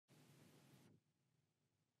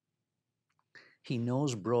He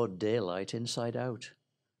knows broad daylight inside out,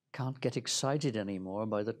 can't get excited anymore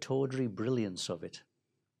by the tawdry brilliance of it,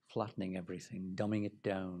 flattening everything, dumbing it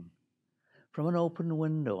down. From an open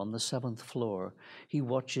window on the 7th floor, he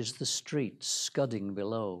watches the street scudding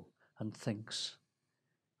below and thinks,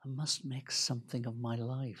 I must make something of my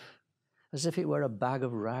life, as if it were a bag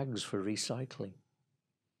of rags for recycling.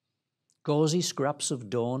 Gauzy scraps of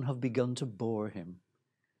dawn have begun to bore him.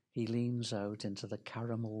 He leans out into the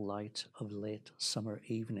caramel light of late summer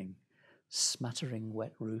evening, smattering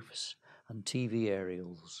wet roofs and TV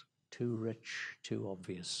aerials, too rich, too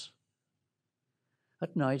obvious.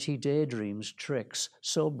 At night he daydreams tricks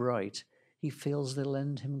so bright he feels they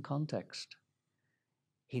lend him context.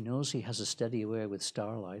 He knows he has a steady way with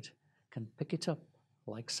starlight, can pick it up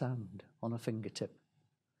like sand on a fingertip.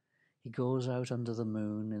 He goes out under the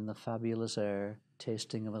moon in the fabulous air,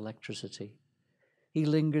 tasting of electricity. He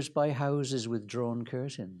lingers by houses with drawn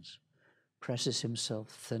curtains, presses himself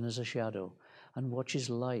thin as a shadow, and watches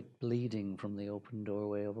light bleeding from the open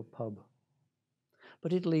doorway of a pub.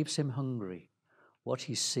 But it leaves him hungry. What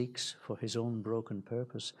he seeks for his own broken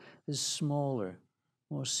purpose is smaller,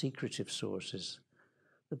 more secretive sources,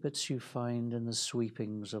 the bits you find in the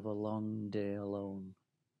sweepings of a long day alone.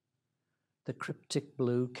 The cryptic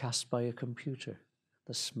blue cast by a computer,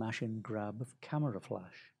 the smash and grab of camera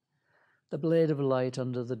flash, the blade of light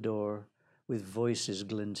under the door with voices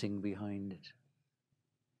glinting behind it.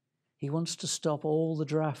 He wants to stop all the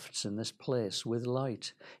drafts in this place with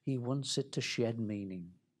light. He wants it to shed meaning.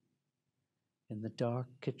 In the dark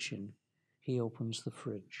kitchen, he opens the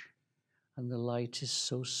fridge, and the light is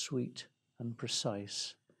so sweet and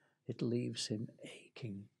precise, it leaves him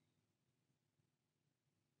aching.